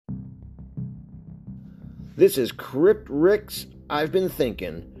This is Crypt Rick's I've Been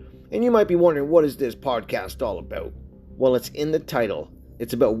Thinking. And you might be wondering, what is this podcast all about? Well, it's in the title.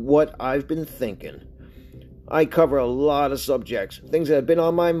 It's about what I've been thinking. I cover a lot of subjects, things that have been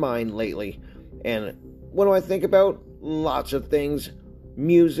on my mind lately. And what do I think about? Lots of things.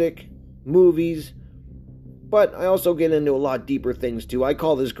 Music, movies. But I also get into a lot deeper things too. I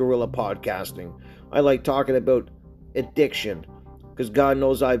call this guerrilla podcasting. I like talking about addiction, because God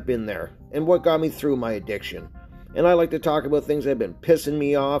knows I've been there, and what got me through my addiction. And I like to talk about things that have been pissing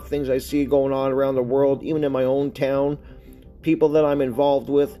me off, things I see going on around the world, even in my own town, people that I'm involved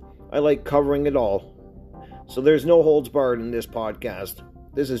with. I like covering it all. So there's no holds barred in this podcast.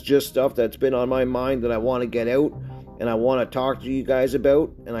 This is just stuff that's been on my mind that I want to get out, and I want to talk to you guys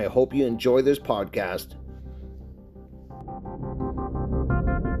about, and I hope you enjoy this podcast.